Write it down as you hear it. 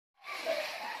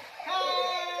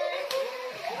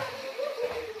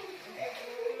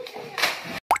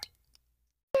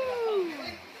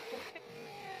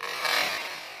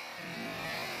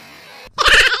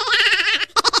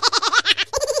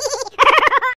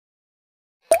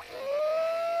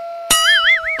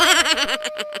What's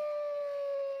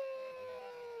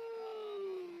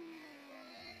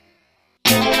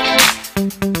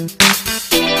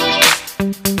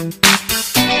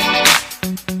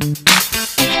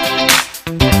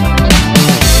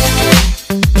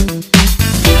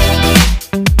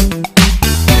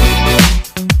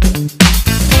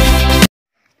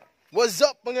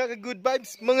up mga ka-good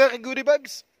vibes, mga ka-goody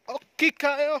vibes? Okay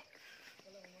kayo.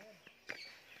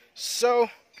 So,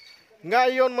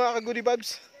 ngayon mga ka-goody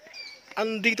vibes,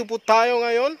 andito po tayo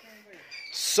ngayon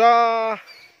sa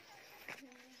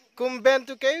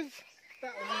Combento Cave.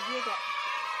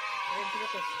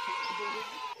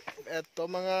 Ito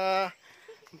mga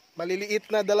maliliit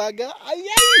na dalaga.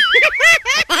 Ayay!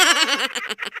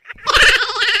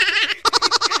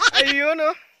 Ayun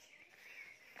oh.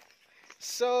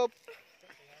 So,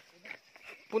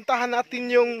 puntahan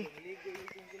natin yung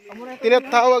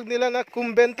tinatawag nila na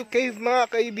Combento Cave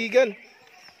mga kaibigan.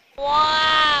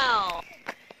 Wow!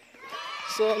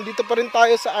 So, andito pa rin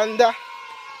tayo sa Anda.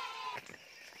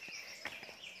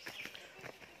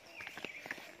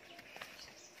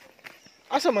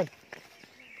 Asa man?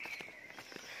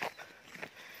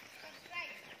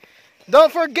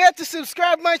 Don't forget to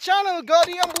subscribe my channel,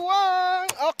 Goddy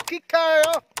Ambowang. Okay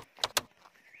kayo.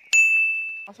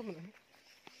 Asa man?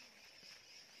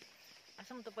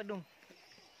 Asa mo to pa dong?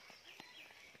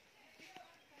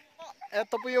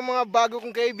 Ito po yung mga bago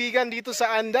kong kaibigan dito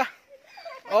sa Anda.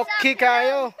 Okay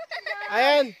kayo.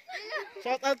 Ayan.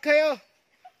 Shout out kayo.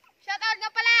 Shout out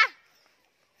nga pala!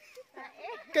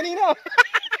 Kanino?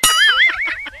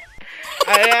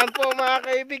 Ayan po mga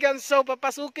kaibigan. So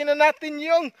papasukin na natin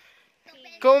yung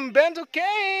Combento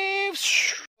Cave.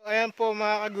 Ayan po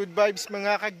mga ka-good vibes,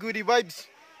 mga ka-goody vibes.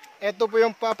 Ito po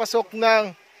yung papasok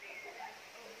ng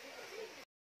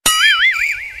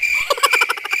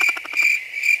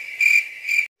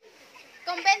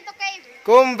Combento Cave!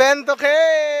 Combento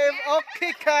Cave.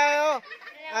 Okay kayo.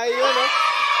 Ayun oh.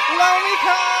 Lami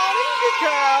ka. Hindi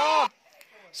ka.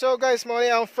 So guys,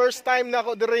 mga ang first time na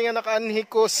ako diri nga nakaanhi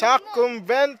ko sa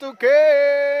Combento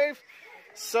Cave.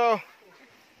 So,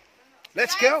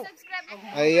 let's go.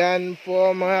 Ayan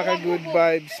po mga ka-good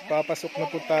vibes. Papasok na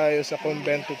po tayo sa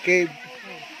Combento Cave.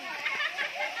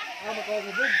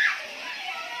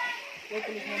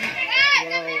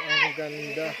 Wow, ang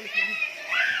ganda.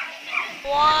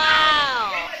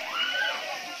 Wow!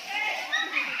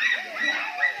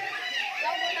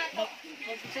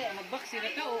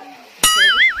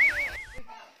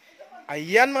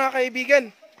 Ayan mga kaibigan.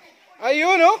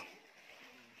 Ayun oh.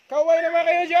 Kaway naman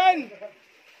kayo dyan.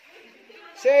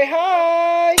 Say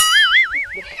hi.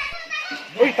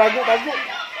 Uy, tago.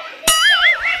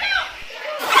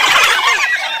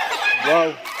 Wow.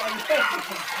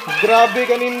 Grabe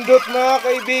kanindot mga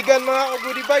kaibigan, mga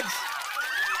ka-goody vibes.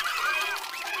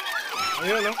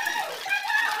 Ayun oh.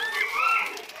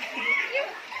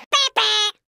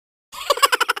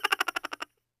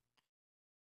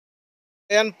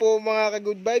 Ayan po mga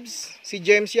ka-good vibes. Si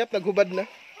James Yap naghubad na.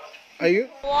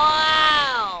 Ayun.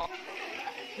 Wow!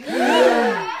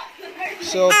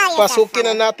 So, pasukin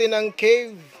na natin ang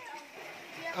cave.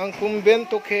 Ang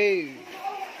Combento Cave.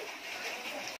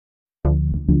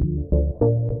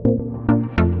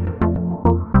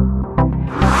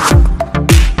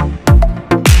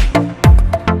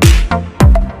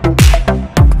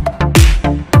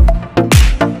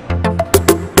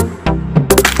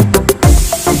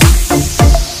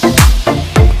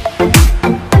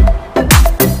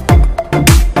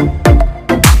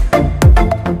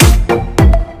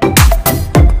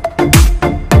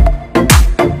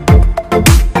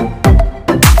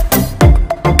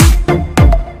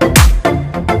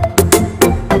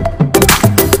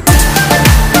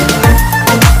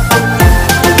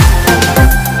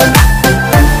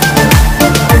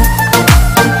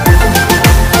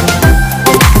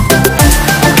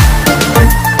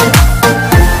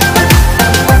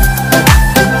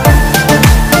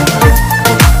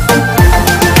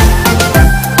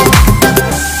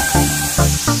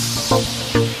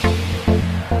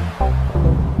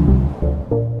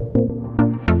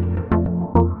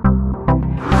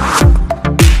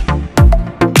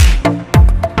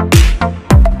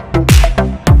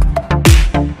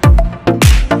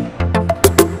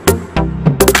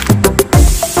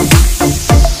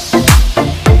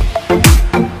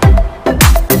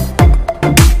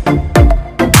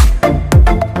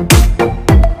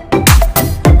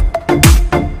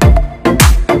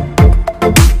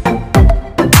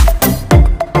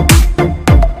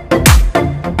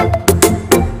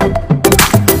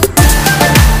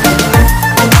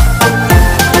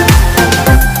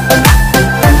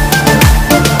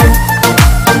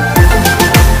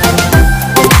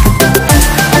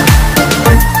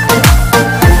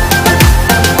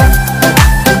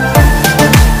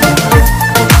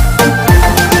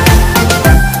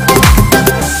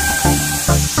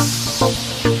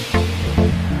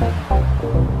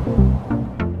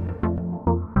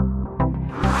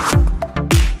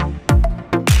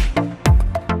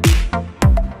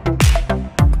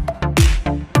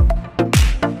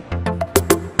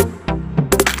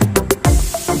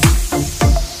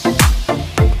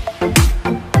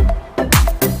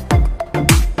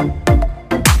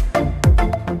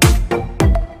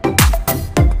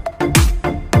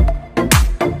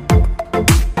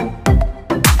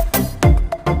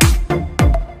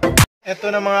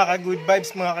 na mga ka-good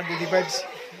vibes, mga ka-Goddyvibes.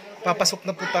 Papasok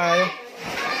na po tayo.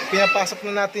 Pinapasok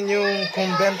na natin yung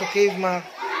Combento Cave, mga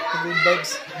ka-good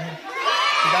vibes.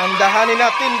 Dahan-dahanin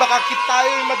natin, baka tayo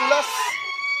madulas.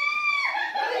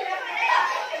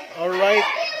 Alright.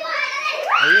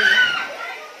 Ayun.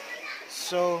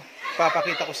 So,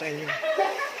 papakita ko sa inyo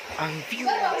ang view.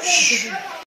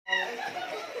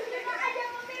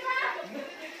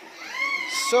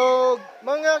 So,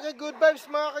 mga ka-good vibes,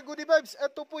 mga ka-Goddyvibes,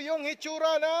 ito po yung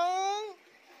hitsura ng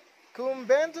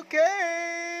Combento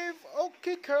Cave.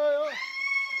 Okay kayo.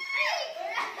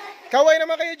 Kaway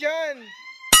naman kayo dyan.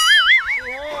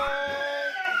 Say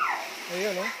hi.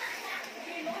 Ayun, oh.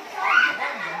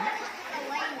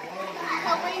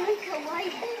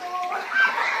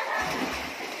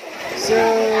 So,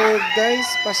 guys,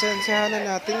 pasensyahan na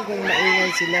natin kung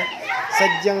maingay sila.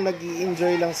 Sadyang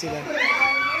nag-i-enjoy lang sila.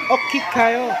 Okay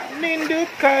kayo.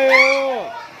 Nindot kayo.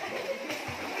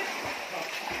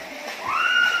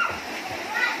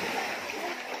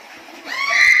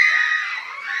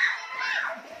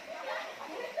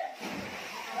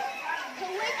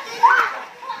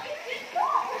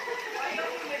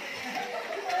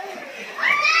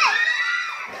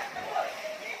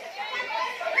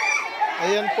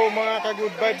 Ayan po mga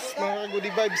ka-good vibes, mga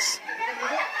ka-Goddyvibes.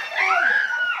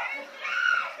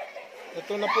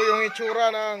 Ito na po yung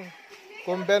itsura ng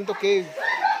Combento Cave.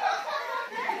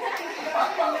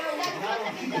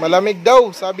 Malamig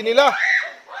daw, sabi nila.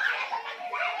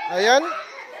 Ayan.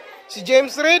 Si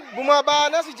James Reid, bumaba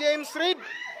na si James Reid.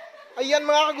 Ayan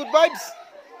mga ka-good vibes.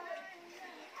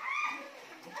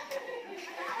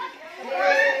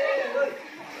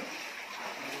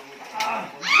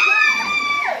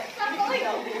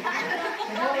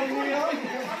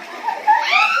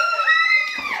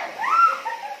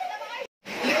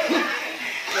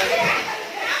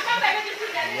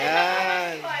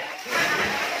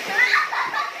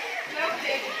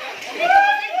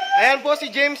 Ayan po si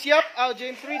James Yap.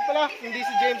 James Reid pala. Hindi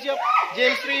si James Yap.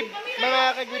 James Reid, mga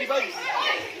ka-Goddyvibes.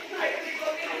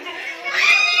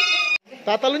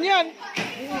 Tatalon yan.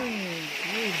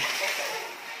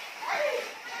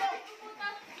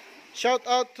 Shout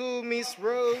out to Miss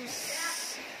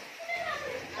Rose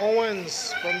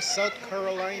Owens from South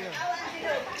Carolina.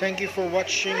 Thank you for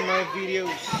watching my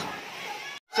videos.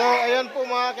 So, ayan po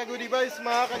mga ka-Goddyvibes,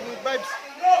 mga ka-Goddyvibes.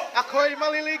 Ako'y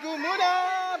maliligo muna.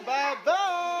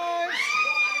 Bye-bye!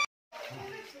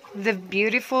 The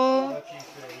beautiful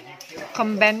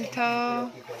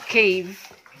Combento Cave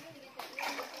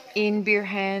in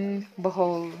Anda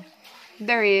Bohol.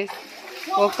 There is.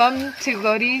 Welcome to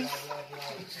Goddy's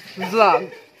vlog.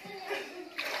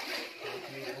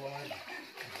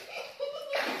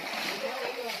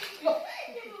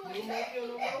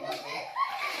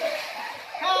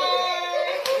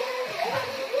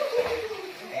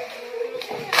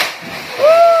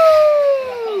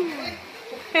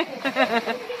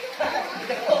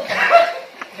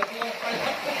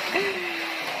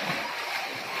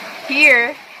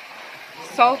 Here,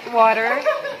 salt water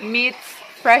meets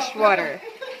fresh water.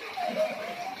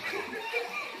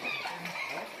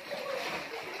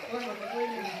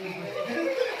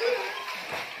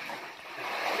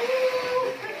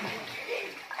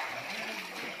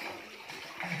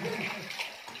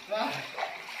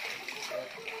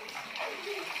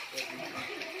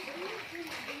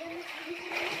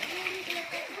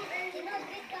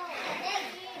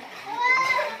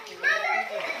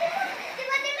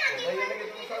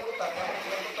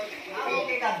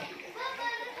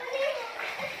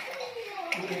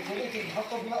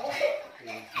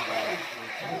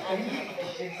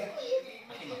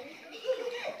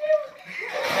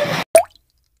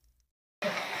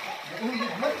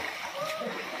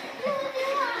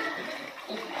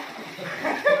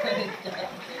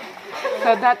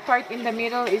 So that part in the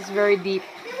middle is very deep.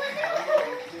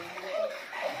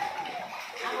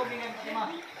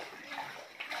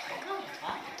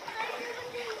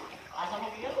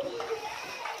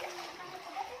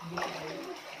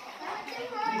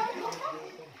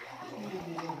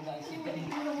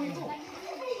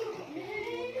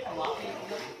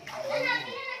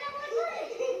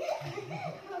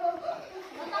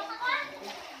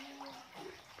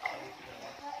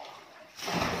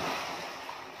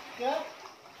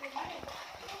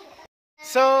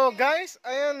 So guys,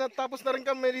 ayan, natapos na rin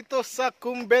kami dito sa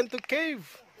Combento Cave.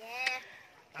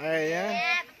 Ayan.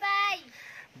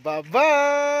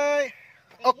 Bye-bye.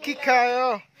 Okay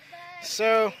kayo.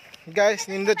 So,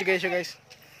 guys, nindot juga siya guys.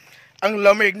 Ang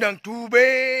lamig ng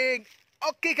tubig.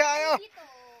 Okay kayo.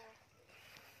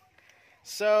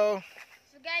 So,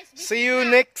 see you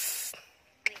next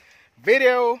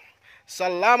video.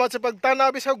 Salamat sa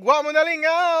pagtanaw sa gwa mo na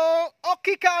lingaw.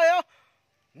 Okay kayo.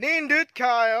 Nindut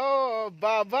kayo.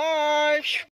 Bye-bye.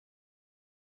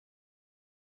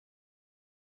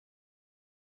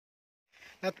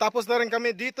 Natapos na rin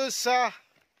kami dito sa...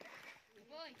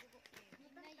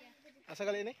 Asa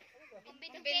gali ni?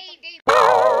 Combento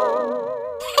Cave.